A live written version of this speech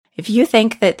If you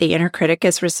think that the inner critic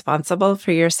is responsible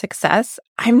for your success,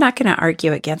 I'm not going to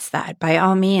argue against that. By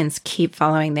all means, keep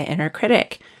following the inner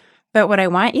critic. But what I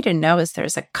want you to know is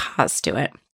there's a cost to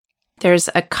it. There's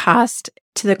a cost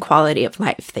to the quality of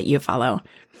life that you follow,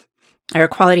 or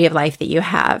quality of life that you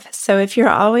have. So if you're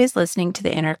always listening to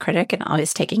the inner critic and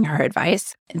always taking her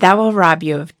advice, that will rob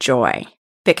you of joy,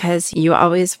 because you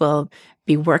always will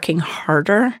be working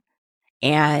harder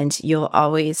and you'll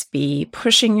always be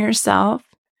pushing yourself,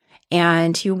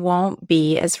 and you won't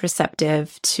be as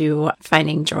receptive to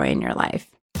finding joy in your life.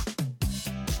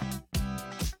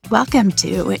 Welcome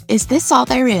to Is This All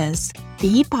There Is?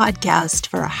 The podcast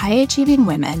for high-achieving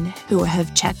women who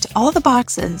have checked all the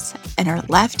boxes and are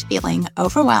left feeling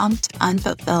overwhelmed,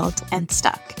 unfulfilled, and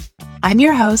stuck. I'm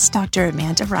your host, Dr.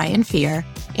 Amanda Ryan Fear,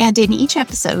 and in each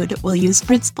episode, we'll use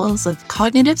principles of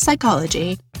cognitive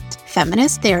psychology,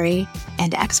 feminist theory,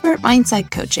 and expert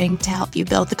mindset coaching to help you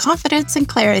build the confidence and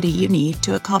clarity you need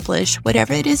to accomplish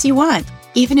whatever it is you want,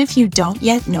 even if you don't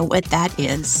yet know what that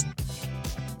is.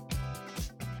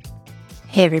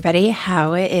 Hey everybody,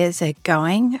 how is it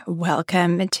going?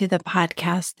 Welcome to the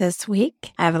podcast this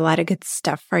week. I have a lot of good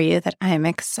stuff for you that I'm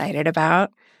excited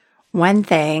about. One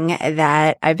thing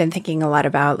that I've been thinking a lot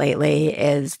about lately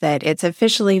is that it's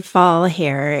officially fall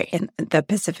here in the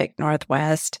Pacific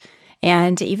Northwest.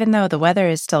 And even though the weather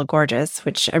is still gorgeous,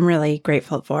 which I'm really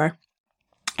grateful for,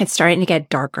 it's starting to get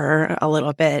darker a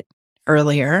little bit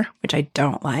earlier, which I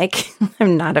don't like.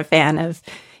 I'm not a fan of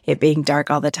it being dark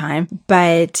all the time,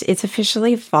 but it's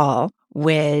officially fall,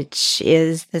 which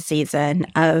is the season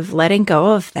of letting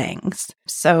go of things.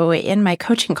 So in my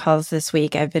coaching calls this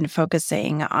week, I've been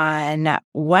focusing on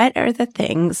what are the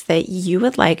things that you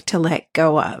would like to let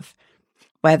go of,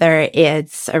 whether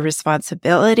it's a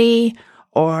responsibility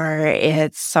or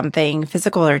it's something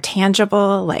physical or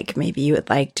tangible, like maybe you would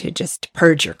like to just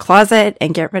purge your closet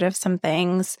and get rid of some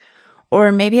things.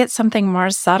 Or maybe it's something more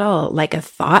subtle, like a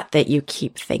thought that you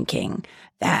keep thinking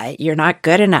that you're not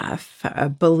good enough, a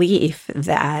belief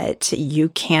that you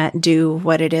can't do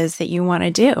what it is that you want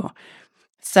to do.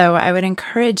 So I would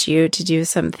encourage you to do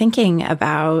some thinking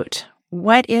about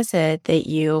what is it that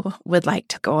you would like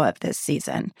to go of this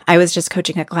season. I was just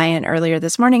coaching a client earlier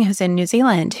this morning who's in New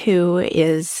Zealand, who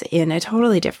is in a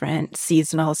totally different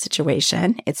seasonal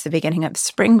situation. It's the beginning of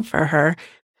spring for her.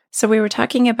 So we were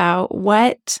talking about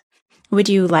what would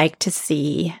you like to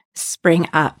see spring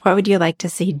up? What would you like to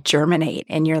see germinate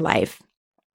in your life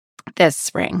this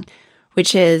spring?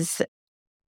 Which is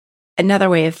another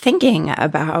way of thinking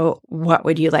about what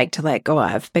would you like to let go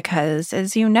of? Because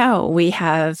as you know, we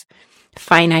have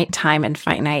finite time and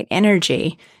finite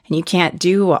energy, and you can't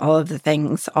do all of the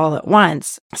things all at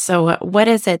once. So what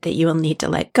is it that you will need to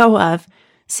let go of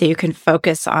so you can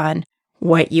focus on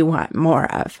what you want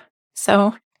more of?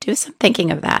 So do some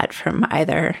thinking of that from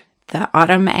either the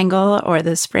autumn angle or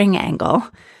the spring angle.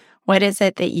 What is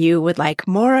it that you would like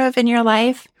more of in your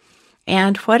life?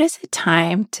 And what is it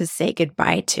time to say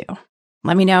goodbye to?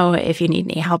 Let me know if you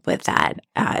need any help with that.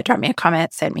 Drop me a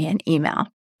comment, send me an email.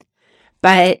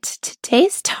 But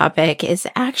today's topic is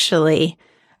actually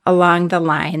along the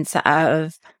lines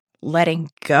of letting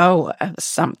go of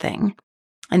something.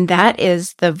 And that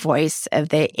is the voice of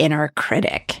the inner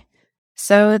critic.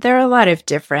 So there are a lot of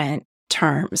different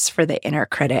terms for the inner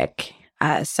critic.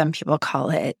 Some people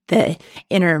call it the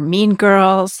inner mean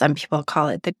girl. Some people call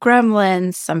it the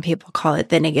gremlins. Some people call it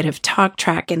the negative talk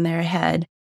track in their head.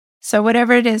 So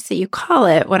whatever it is that you call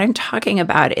it, what I'm talking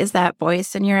about is that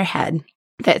voice in your head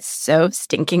that's so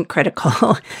stinking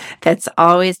critical, that's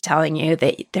always telling you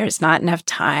that there's not enough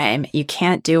time, you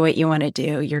can't do what you want to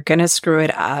do, you're going to screw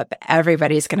it up,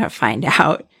 everybody's going to find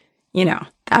out,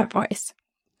 that voice.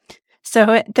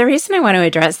 So the reason I want to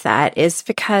address that is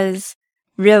because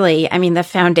really, the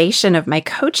foundation of my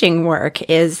coaching work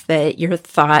is that your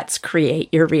thoughts create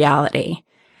your reality.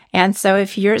 And so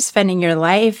if you're spending your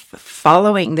life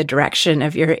following the direction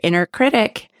of your inner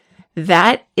critic,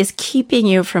 that is keeping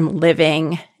you from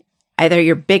living either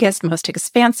your biggest, most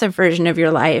expansive version of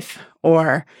your life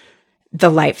or the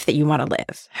life that you want to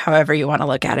live, however you want to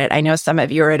look at it. I know some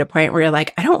of you are at a point where you're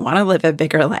like, I don't want to live a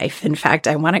bigger life. In fact,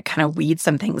 I want to kind of weed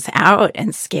some things out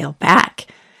and scale back.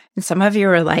 And some of you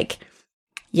are like,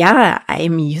 yeah,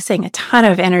 I'm using a ton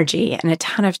of energy and a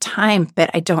ton of time, but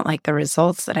I don't like the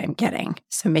results that I'm getting.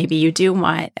 So maybe you do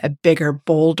want a bigger,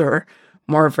 bolder,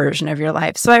 more version of your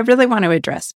life. So I really want to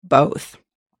address both,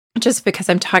 just because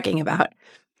I'm talking about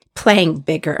playing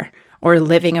bigger or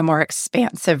living a more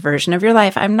expansive version of your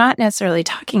life. I'm not necessarily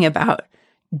talking about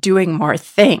doing more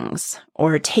things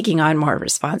or taking on more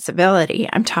responsibility.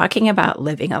 I'm talking about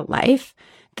living a life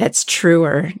that's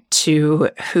truer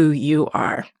to who you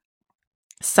are.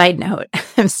 Side note,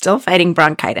 I'm still fighting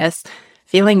bronchitis,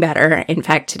 feeling better. In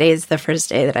fact, today is the first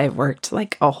day that I've worked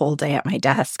like a whole day at my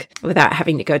desk without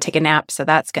having to go take a nap. So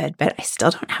that's good, but I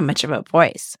still don't have much of a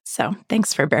voice. So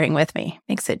thanks for bearing with me.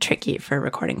 Makes it tricky for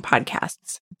recording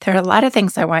podcasts. There are a lot of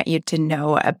things I want you to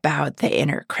know about the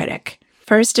inner critic.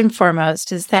 First and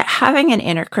foremost is that having an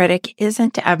inner critic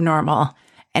isn't abnormal,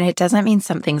 and it doesn't mean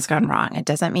something's gone wrong. It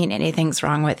doesn't mean anything's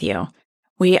wrong with you.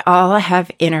 We all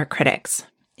have inner critics.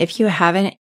 If you have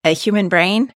a human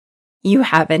brain, you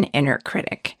have an inner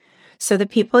critic. So the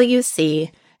people you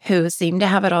see who seem to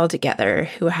have it all together,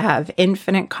 who have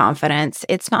infinite confidence,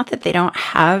 it's not that they don't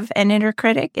have an inner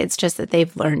critic, it's just that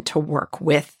they've learned to work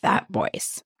with that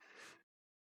voice.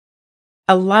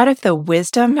 A lot of the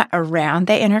wisdom around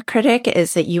the inner critic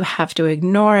is that you have to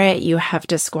ignore it, you have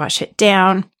to squash it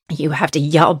down, you have to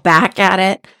yell back at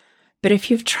it. But if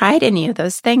you've tried any of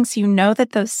those things, you know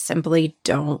that those simply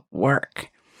don't work.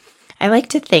 I like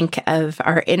to think of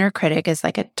our inner critic as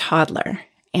like a toddler.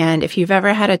 And if you've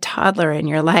ever had a toddler in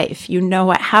your life, you know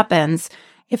what happens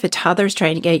if a toddler's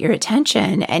trying to get your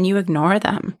attention and you ignore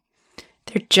them.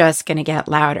 They're just going to get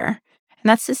louder. And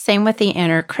that's the same with the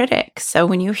inner critic. So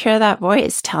when you hear that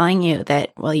voice telling you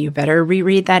that, well, you better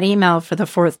reread that email for the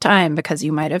 4th time because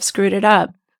you might have screwed it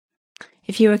up,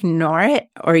 if you ignore it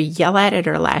or yell at it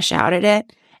or lash out at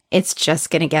it, it's just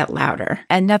going to get louder.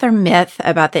 Another myth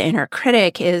about the inner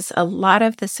critic is a lot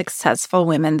of the successful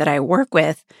women that I work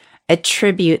with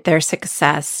attribute their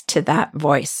success to that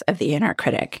voice of the inner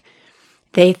critic.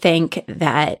 They think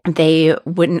that they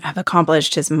wouldn't have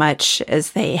accomplished as much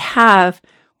as they have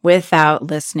without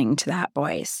listening to that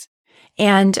voice.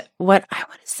 And what I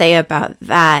want to say about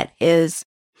that is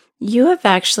you have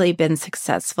actually been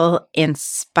successful in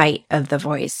spite of the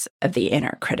voice of the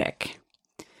inner critic.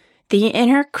 The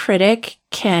inner critic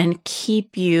can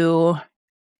keep you,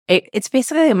 it's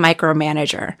basically a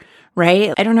micromanager,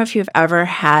 right? I don't know if you've ever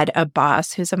had a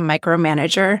boss who's a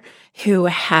micromanager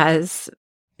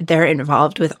they're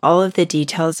involved with all of the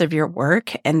details of your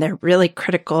work and they're really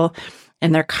critical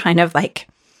and they're kind of like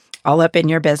all up in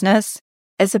your business,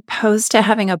 as opposed to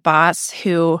having a boss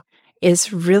who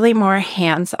is really more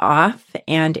hands-off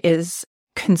and is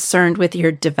concerned with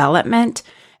your development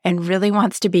and really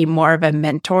wants to be more of a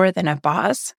mentor than a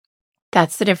boss.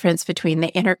 That's the difference between the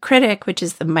inner critic, which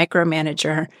is the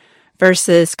micromanager,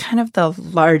 versus kind of the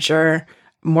larger,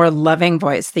 more loving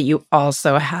voice that you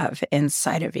also have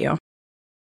inside of you.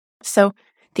 So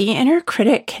the inner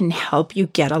critic can help you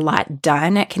get a lot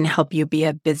done. It can help you be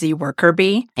a busy worker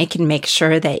bee. It can make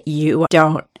sure that you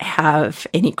don't have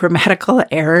any grammatical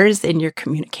errors in your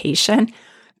communication,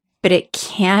 but it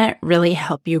can't really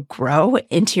help you grow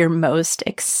into your most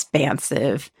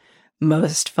expansive,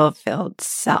 most fulfilled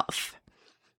self.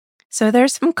 So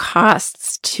there's some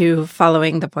costs to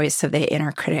following the voice of the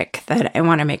inner critic that I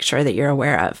want to make sure that you're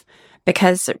aware of,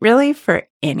 because really for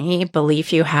any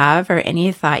belief you have or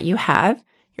any thought you have,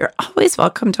 you're always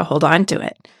welcome to hold on to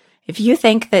it. If you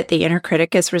think that the inner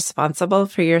critic is responsible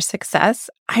for your success,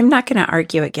 I'm not going to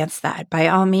argue against that. By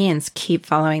all means, keep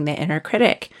following the inner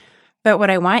critic. But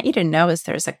what I want you to know is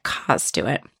there's a cost to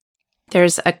it.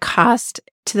 There's a cost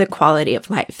to the quality of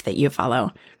life that you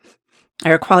follow,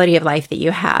 or quality of life that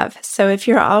you have. So if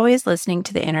you're always listening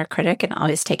to the inner critic and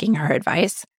always taking her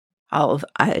advice, I'll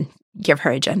give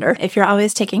her a gender. If you're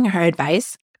always taking her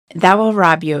advice, that will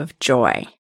rob you of joy,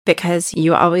 because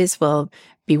you always will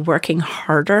be working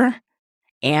harder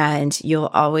and you'll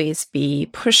always be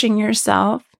pushing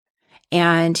yourself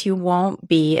and you won't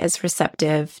be as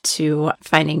receptive to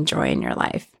finding joy in your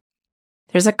life.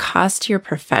 There's a cost to your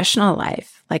professional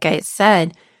life. Like I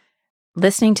said,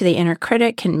 listening to the inner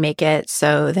critic can make it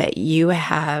so that you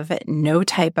have no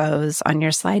typos on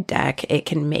your slide deck. It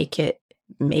can make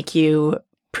you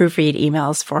proofread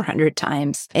emails 400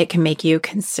 times. It can make you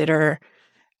consider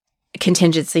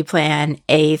contingency plan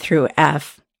A through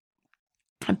F.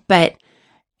 But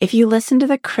if you listen to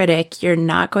the critic, you're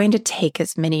not going to take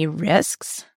as many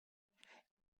risks,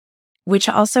 which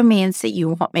also means that you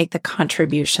won't make the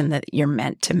contribution that you're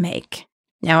meant to make.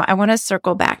 Now, I want to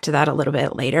circle back to that a little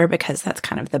bit later, because that's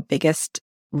kind of the biggest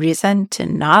reason to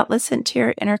not listen to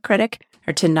your inner critic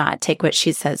or to not take what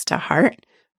she says to heart.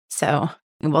 So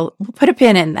we'll put a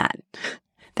pin in that.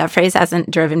 That phrase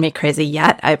hasn't driven me crazy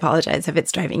yet. I apologize if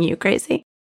it's driving you crazy.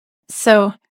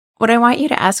 So what I want you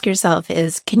to ask yourself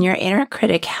is, can your inner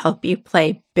critic help you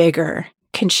play bigger?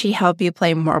 Can she help you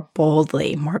play more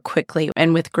boldly, more quickly,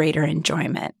 and with greater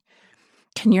enjoyment?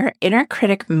 Can your inner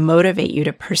critic motivate you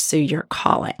to pursue your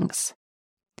callings?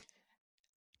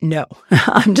 No,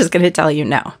 I'm just going to tell you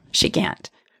no, she can't.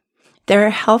 There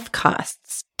are health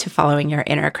costs to following your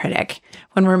inner critic.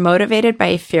 When we're motivated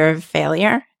by fear of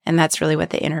failure, and that's really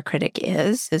what the inner critic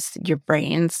is your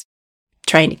brain's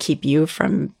trying to keep you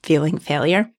from feeling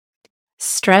failure.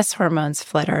 Stress hormones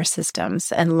flood our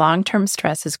systems, and long-term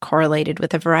stress is correlated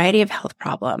with a variety of health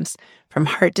problems, from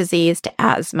heart disease to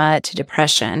asthma to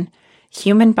depression.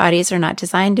 Human bodies are not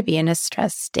designed to be in a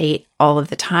stress state all of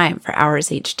the time for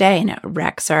hours each day, and it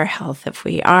wrecks our health if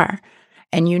we are.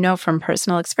 And you know from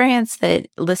personal experience that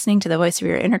listening to the voice of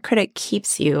your inner critic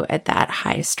keeps you at that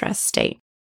high stress state.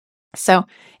 So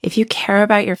if you care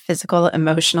about your physical,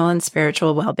 emotional, and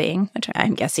spiritual well-being, which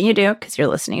I'm guessing you do because you're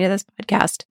listening to this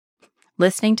podcast,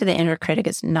 listening to the inner critic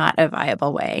is not a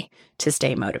viable way to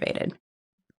stay motivated.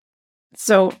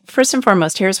 So first and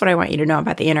foremost, here's what I want you to know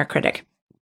about the inner critic.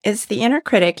 Is the inner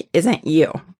critic isn't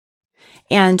you.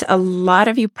 And a lot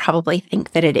of you probably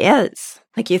think that it is.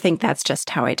 Like you think that's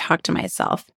just how I talk to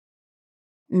myself.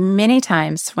 Many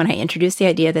times when I introduce the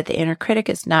idea that the inner critic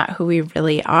is not who we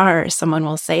really are, someone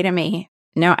will say to me,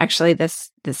 no, actually,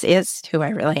 this is who I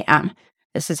really am.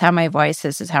 This is how my voice,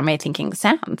 this is how my thinking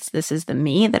sounds. This is the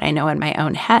me that I know in my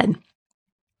own head.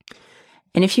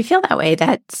 And if you feel that way,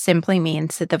 that simply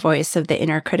means that the voice of the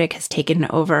inner critic has taken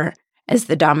over as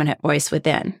the dominant voice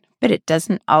within. But it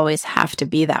doesn't always have to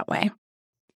be that way.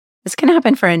 This can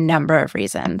happen for a number of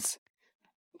reasons.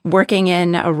 Working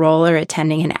in a role or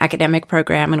attending an academic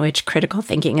program in which critical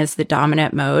thinking is the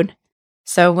dominant mode.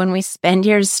 So when we spend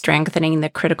years strengthening the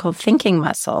critical thinking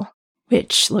muscle,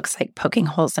 which looks like poking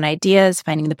holes in ideas,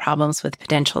 finding the problems with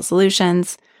potential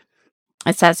solutions,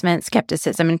 assessment,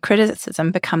 skepticism, and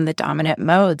criticism become the dominant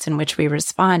modes in which we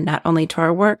respond not only to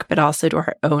our work, but also to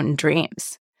our own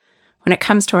dreams. When it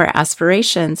comes to our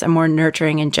aspirations, a more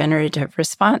nurturing and generative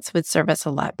response would serve us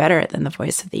a lot better than the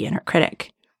voice of the inner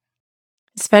critic.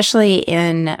 Especially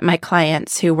in my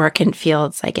clients who work in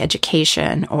fields like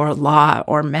education or law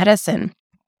or medicine,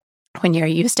 when you're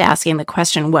used to asking the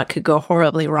question, what could go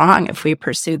horribly wrong if we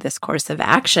pursue this course of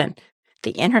action?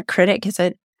 The inner critic is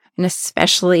an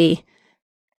especially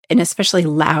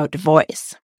loud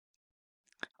voice.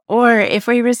 Or if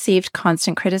we received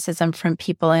constant criticism from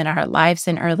people in our lives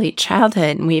in early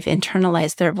childhood and we've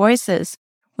internalized their voices,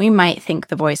 we might think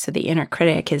the voice of the inner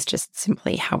critic is just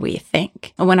simply how we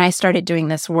think. And when I started doing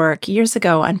this work years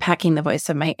ago, unpacking the voice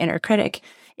of my inner critic,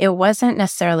 it wasn't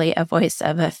necessarily a voice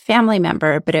of a family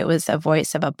member, but it was a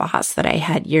voice of a boss that I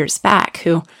had years back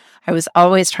who I was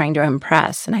always trying to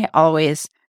impress. And I always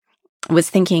was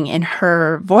thinking in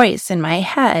her voice in my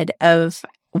head of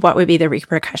what would be the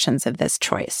repercussions of this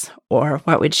choice, or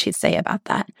what would she say about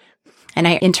that? And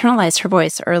I internalized her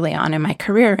voice early on in my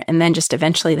career, and then just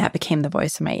eventually that became the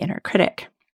voice of my inner critic.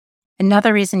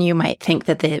 Another reason you might think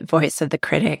that the voice of the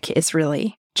critic is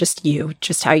really just you,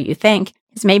 just how you think,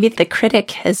 is maybe the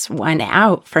critic has won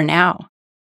out for now.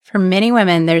 For many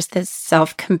women, there's this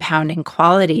self-compounding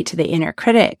quality to the inner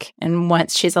critic, and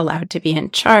once she's allowed to be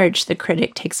in charge, the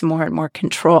critic takes more and more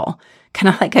control,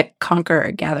 kind of like a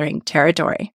conqueror gathering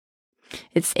territory.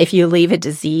 It's if you leave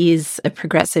a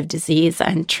progressive disease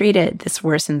untreated, this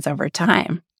worsens over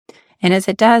time. And as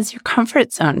it does, your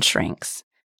comfort zone shrinks.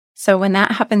 So when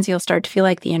that happens, you'll start to feel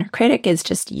like the inner critic is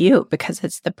just you because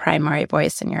it's the primary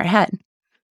voice in your head.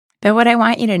 But what I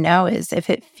want you to know is if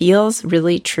it feels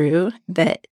really true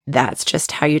that that's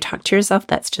just how you talk to yourself,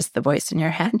 that's just the voice in your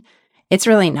head, it's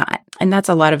really not. And that's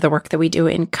a lot of the work that we do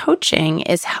in coaching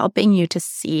is helping you to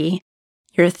see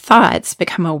your thoughts,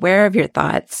 become aware of your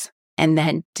thoughts, and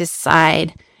then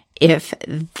decide if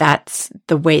that's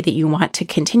the way that you want to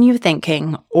continue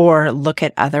thinking or look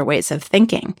at other ways of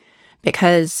thinking.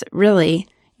 Because really,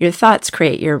 your thoughts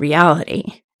create your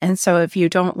reality. And so if you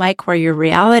don't like where your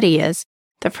reality is,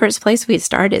 the first place we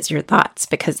start is your thoughts,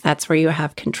 because that's where you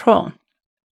have control.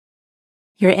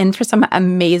 You're in for some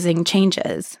amazing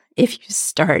changes if you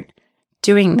start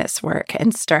doing this work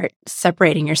and start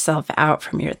separating yourself out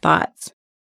from your thoughts.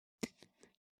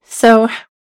 So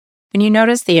when you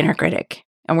notice the inner critic,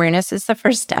 awareness is the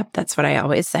first step. That's what I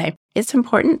always say. It's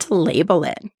important to label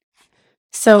it.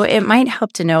 So it might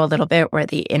help to know a little bit where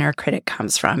the inner critic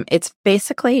comes from. It's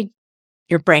basically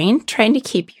your brain trying to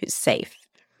keep you safe.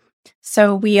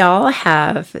 So we all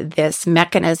have this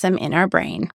mechanism in our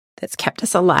brain that's kept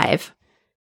us alive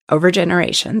over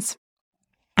generations,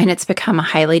 and it's become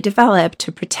highly developed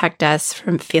to protect us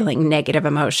from feeling negative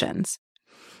emotions.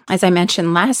 As I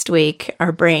mentioned last week,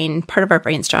 part of our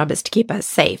brain's job is to keep us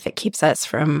safe. It keeps us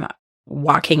from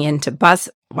walking in front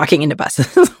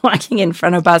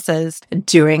of buses,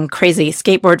 doing crazy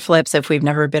skateboard flips if we've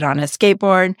never been on a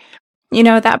skateboard. You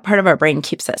know, that part of our brain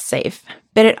keeps us safe.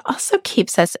 But it also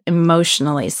keeps us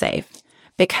emotionally safe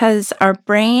because our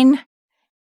brain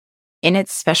in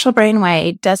its special brain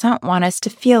way, doesn't want us to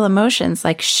feel emotions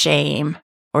like shame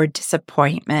or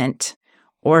disappointment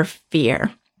or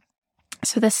fear.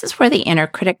 So this is where the inner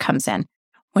critic comes in.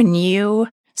 When you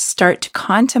start to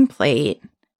contemplate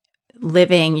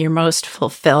living your most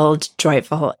fulfilled,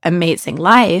 joyful, amazing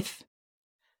life,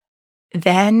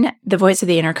 then the voice of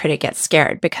the inner critic gets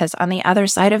scared, because on the other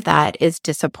side of that is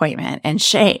disappointment and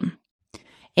shame.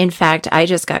 In fact, I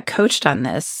just got coached on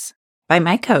this by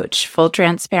my coach. Full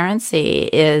transparency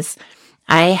is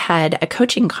I had a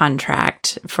coaching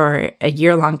contract for a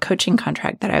year-long coaching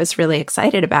contract that I was really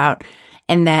excited about.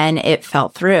 And then it fell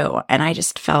through and I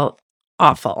just felt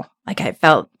awful. Like I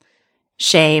felt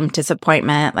shame,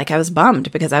 disappointment, like I was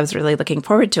bummed because I was really looking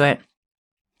forward to it.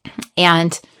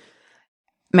 And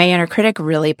my inner critic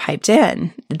really piped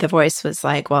in. The voice was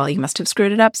like, well, you must have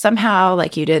screwed it up somehow.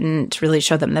 Like you didn't really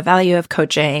show them the value of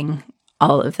coaching,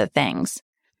 all of the things.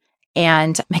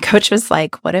 And my coach was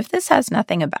like, what if this has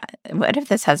nothing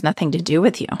to do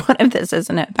with you? What if this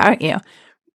isn't about you?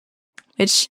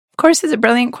 Which, of course, is a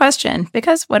brilliant question,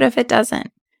 because what if it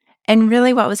doesn't? And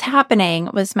really what was happening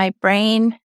was my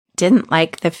brain didn't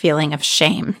like the feeling of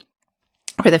shame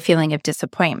or the feeling of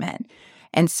disappointment.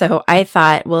 And so I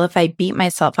thought, well, if I beat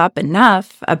myself up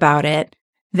enough about it,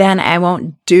 then I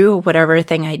won't do whatever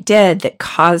thing I did that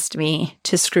caused me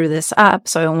to screw this up,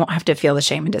 so I won't have to feel the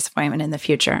shame and disappointment in the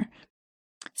future.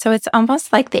 So it's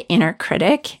almost like the inner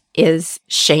critic is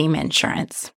shame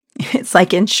insurance. It's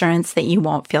like insurance that you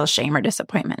won't feel shame or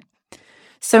disappointment.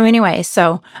 So anyway,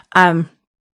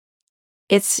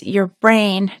 it's your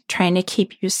brain trying to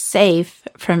keep you safe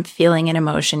from feeling an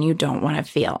emotion you don't want to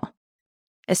feel.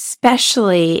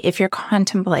 Especially if you're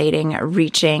contemplating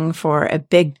reaching for a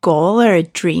big goal or a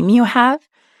dream you have,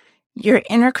 your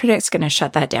inner critic's going to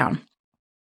shut that down.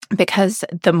 Because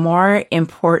the more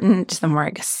important, the more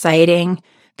exciting,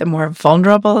 the more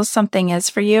vulnerable something is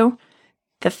for you,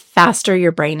 the faster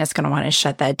your brain is going to want to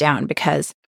shut that down,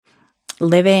 because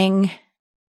living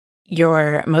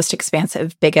your most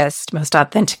expansive, biggest, most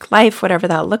authentic life, whatever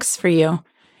that looks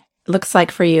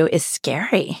like for you, is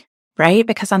scary. Right?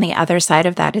 Because on the other side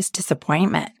of that is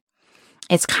disappointment.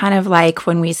 It's kind of like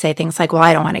when we say things like, well,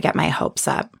 I don't want to get my hopes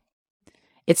up.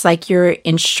 It's like you're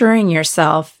insuring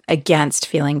yourself against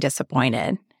feeling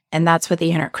disappointed. And that's what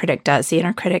the inner critic does. The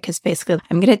inner critic is basically,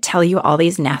 I'm going to tell you all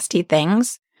these nasty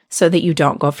things so that you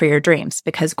don't go for your dreams,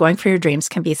 because going for your dreams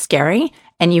can be scary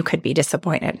and you could be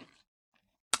disappointed.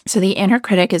 So the inner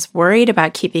critic is worried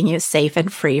about keeping you safe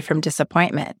and free from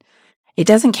disappointment. It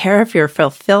doesn't care if you're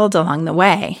fulfilled along the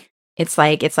way. It's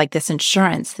like this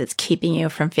insurance that's keeping you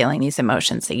from feeling these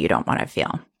emotions that you don't want to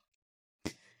feel.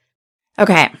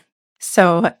 Okay,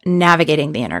 so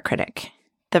navigating the inner critic.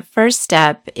 The first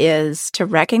step is to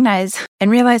recognize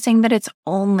and realizing that it's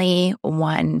only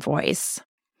one voice.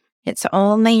 It's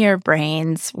only your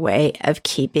brain's way of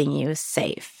keeping you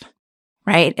safe,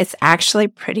 right? It's actually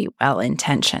pretty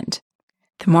well-intentioned.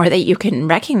 The more that you can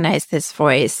recognize this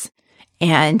voice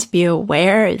and be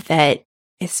aware that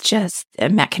it's just a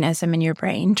mechanism in your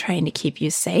brain trying to keep you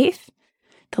safe,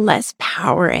 the less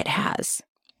power it has,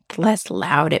 the less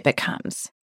loud it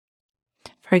becomes.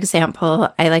 For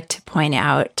example, I like to point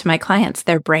out to my clients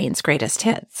their brain's greatest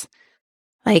hits.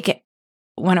 Like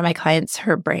one of my clients,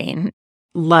 her brain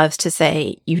loves to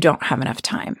say, you don't have enough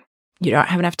time. You don't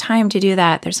have enough time to do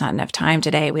that. There's not enough time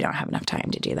today. We don't have enough time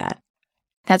to do that.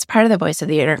 That's part of the voice of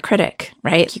the inner critic,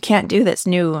 right? You can't do this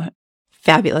new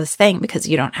fabulous thing because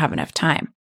you don't have enough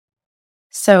time.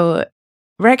 So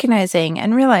recognizing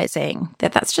and realizing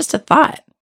that that's just a thought,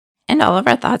 and all of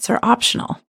our thoughts are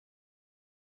optional.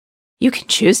 You can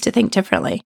choose to think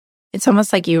differently. It's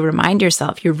almost like you remind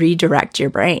yourself, you redirect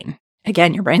your brain.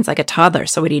 Again, your brain's like a toddler.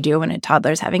 So what do you do when a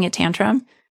toddler's having a tantrum?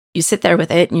 You sit there with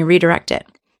it and you redirect it.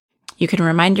 You can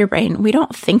remind your brain, we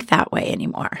don't think that way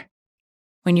anymore.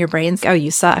 When your brain's, oh, you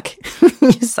suck.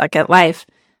 You suck at life.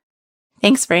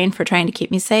 Thanks, brain, for trying to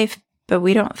keep me safe, but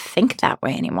we don't think that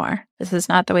way anymore. This is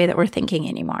not the way that we're thinking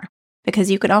anymore, because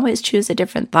you could always choose a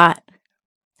different thought.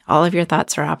 All of your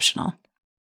thoughts are optional.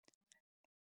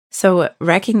 So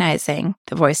recognizing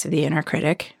the voice of the inner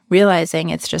critic, realizing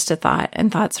it's just a thought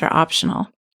and thoughts are optional.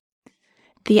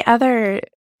 The other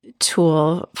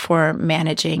tool for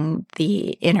managing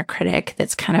the inner critic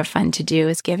that's kind of fun to do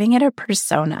is giving it a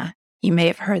persona. You may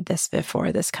have heard this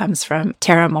before. This comes from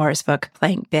Tara Moore's book,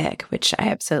 Playing Big, which I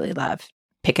absolutely love.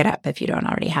 Pick it up if you don't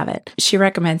already have it. She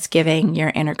recommends giving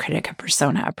your inner critic a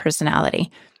persona, a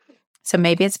personality. So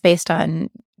maybe it's based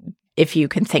on if you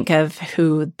can think of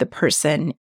who the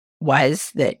person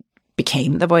was that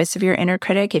became the voice of your inner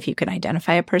critic, if you can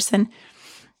identify a person.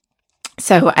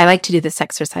 So I like to do this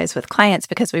exercise with clients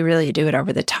because we really do it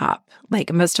over the top.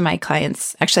 Like most of my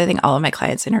clients, actually, I think all of my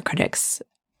clients' inner critics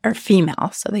are female,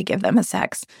 so they give them a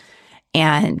sex.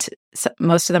 And so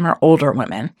most of them are older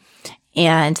women.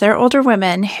 And they're older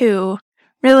women who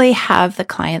really have the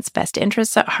client's best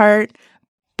interests at heart,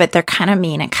 but they're kind of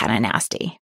mean and kind of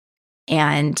nasty.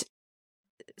 And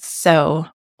so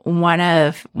one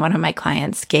of my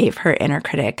clients gave her inner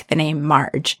critic the name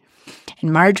Marge.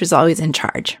 And Marge was always in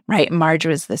charge, right? Marge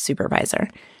was the supervisor.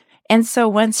 And so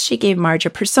once she gave Marge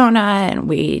a persona and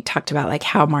we talked about like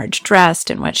how Marge dressed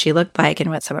and what she looked like and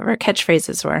what some of her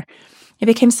catchphrases were, it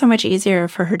became so much easier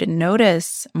for her to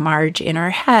notice Marge in her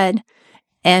head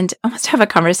and almost have a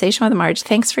conversation with Marge.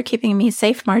 Thanks for keeping me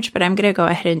safe, Marge, but I'm going to go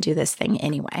ahead and do this thing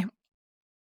anyway.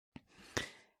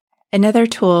 Another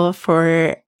tool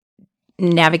for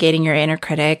navigating your inner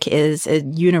critic is a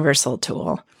universal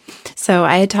tool. So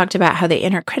I had talked about how the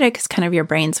inner critic is kind of your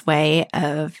brain's way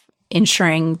of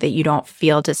ensuring that you don't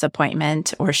feel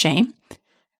disappointment or shame,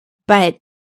 but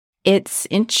it's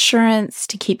insurance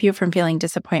to keep you from feeling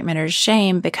disappointment or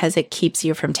shame because it keeps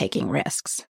you from taking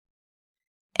risks.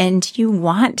 And you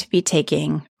want to be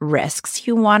taking risks.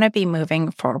 You want to be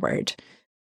moving forward.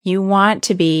 You want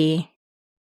to be,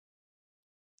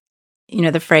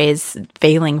 the phrase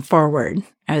failing forward.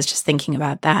 I was just thinking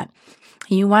about that.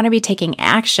 You want to be taking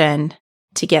action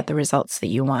to get the results that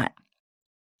you want.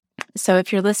 So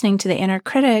if you're listening to the inner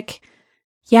critic,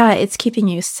 yeah, it's keeping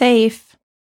you safe,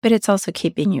 but it's also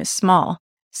keeping you small.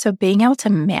 So being able to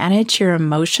manage your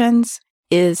emotions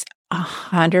is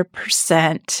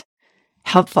 100%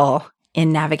 helpful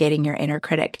in navigating your inner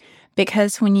critic.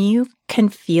 Because when you can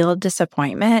feel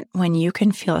disappointment, when you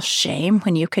can feel shame,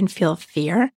 when you can feel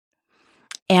fear,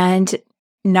 and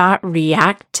not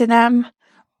react to them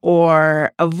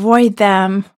or avoid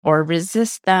them or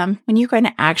resist them, when you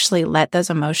can actually let those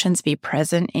emotions be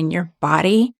present in your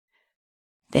body,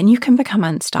 then you can become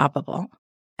unstoppable.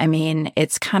 I mean,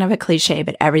 it's kind of a cliche,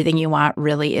 but everything you want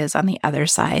really is on the other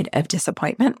side of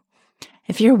disappointment.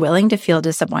 If you're willing to feel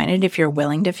disappointed, if you're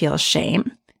willing to feel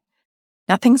shame,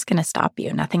 nothing's going to stop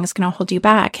you. Nothing's going to hold you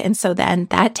back. And so then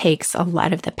that takes a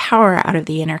lot of the power out of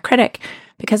the inner critic.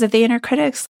 Because of the inner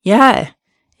critics,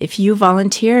 if you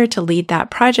volunteer to lead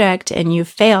that project and you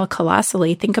fail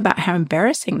colossally, think about how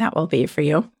embarrassing that will be for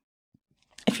you.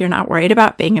 If you're not worried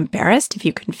about being embarrassed, if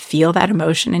you can feel that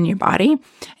emotion in your body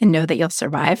and know that you'll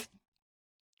survive,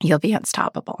 you'll be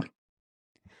unstoppable.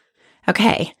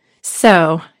 Okay,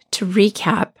 so to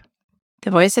recap, the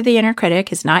voice of the inner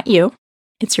critic is not you.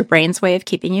 It's your brain's way of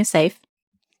keeping you safe.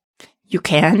 You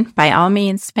can, by all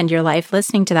means, spend your life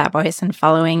listening to that voice and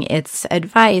following its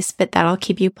advice, but that'll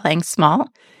keep you playing small.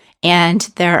 And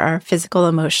there are physical,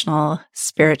 emotional,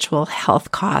 spiritual health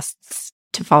costs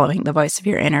to following the voice of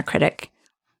your inner critic.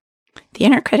 The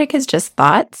inner critic is just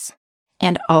thoughts,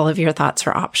 and all of your thoughts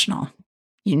are optional.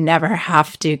 You never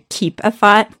have to keep a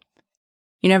thought.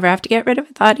 You never have to get rid of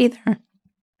a thought either.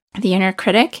 The inner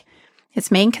critic,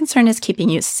 its main concern is keeping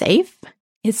you safe.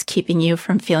 It's keeping you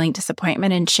from feeling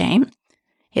disappointment and shame.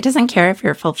 It doesn't care if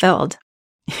you're fulfilled.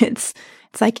 It's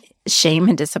like shame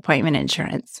and disappointment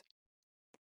insurance.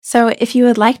 So if you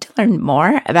would like to learn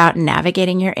more about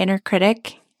navigating your inner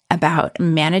critic, about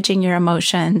managing your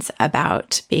emotions,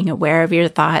 about being aware of your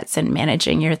thoughts and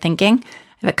managing your thinking, I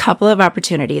have a couple of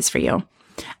opportunities for you.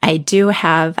 I do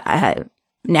have a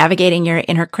Navigating Your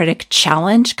Inner Critic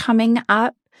challenge coming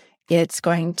up. It's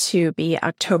going to be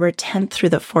October 10th through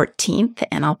the 14th,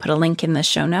 and I'll put a link in the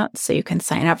show notes so you can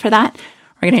sign up for that.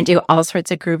 We're going to do all sorts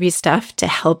of groovy stuff to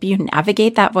help you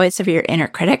navigate that voice of your inner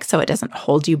critic so it doesn't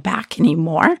hold you back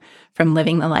anymore from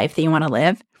living the life that you want to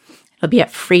live. It'll be a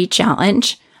free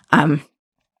challenge. I'm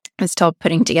still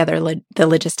putting together the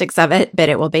logistics of it, but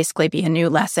it will basically be a new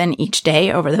lesson each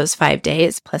day over those 5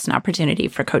 days, plus an opportunity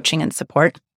for coaching and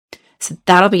support. So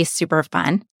that'll be super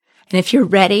fun. And if you're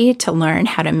ready to learn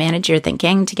how to manage your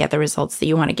thinking to get the results that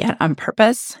you want to get on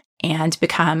purpose and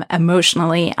become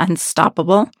emotionally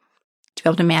unstoppable, to be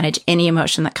able to manage any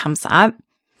emotion that comes up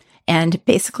and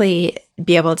basically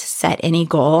be able to set any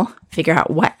goal, figure out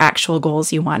what actual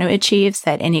goals you want to achieve,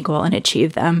 set any goal and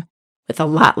achieve them with a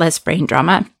lot less brain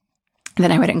drama,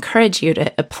 then I would encourage you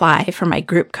to apply for my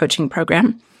group coaching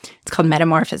program. It's called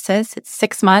Metamorphosis. It's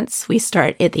 6 months. We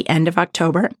start at the end of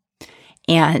October,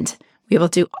 and we will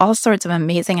do all sorts of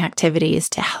amazing activities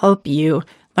to help you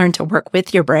learn to work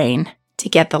with your brain to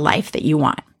get the life that you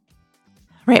want.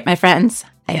 All right, my friends,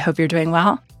 I hope you're doing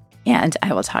well, and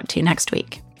I will talk to you next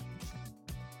week.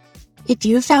 If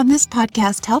you found this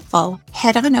podcast helpful,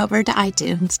 head on over to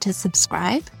iTunes to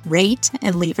subscribe, rate,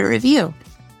 and leave a review.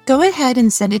 Go ahead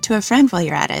and send it to a friend while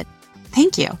you're at it.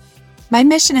 Thank you. My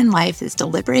mission in life is to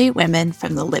liberate women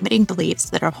from the limiting beliefs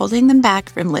that are holding them back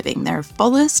from living their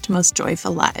fullest, most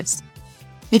joyful lives.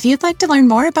 If you'd like to learn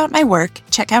more about my work,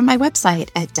 check out my website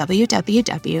at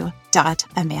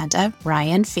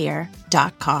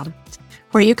www.amandaryanfear.com,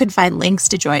 where you can find links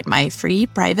to join my free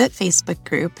private Facebook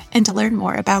group and to learn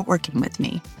more about working with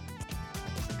me.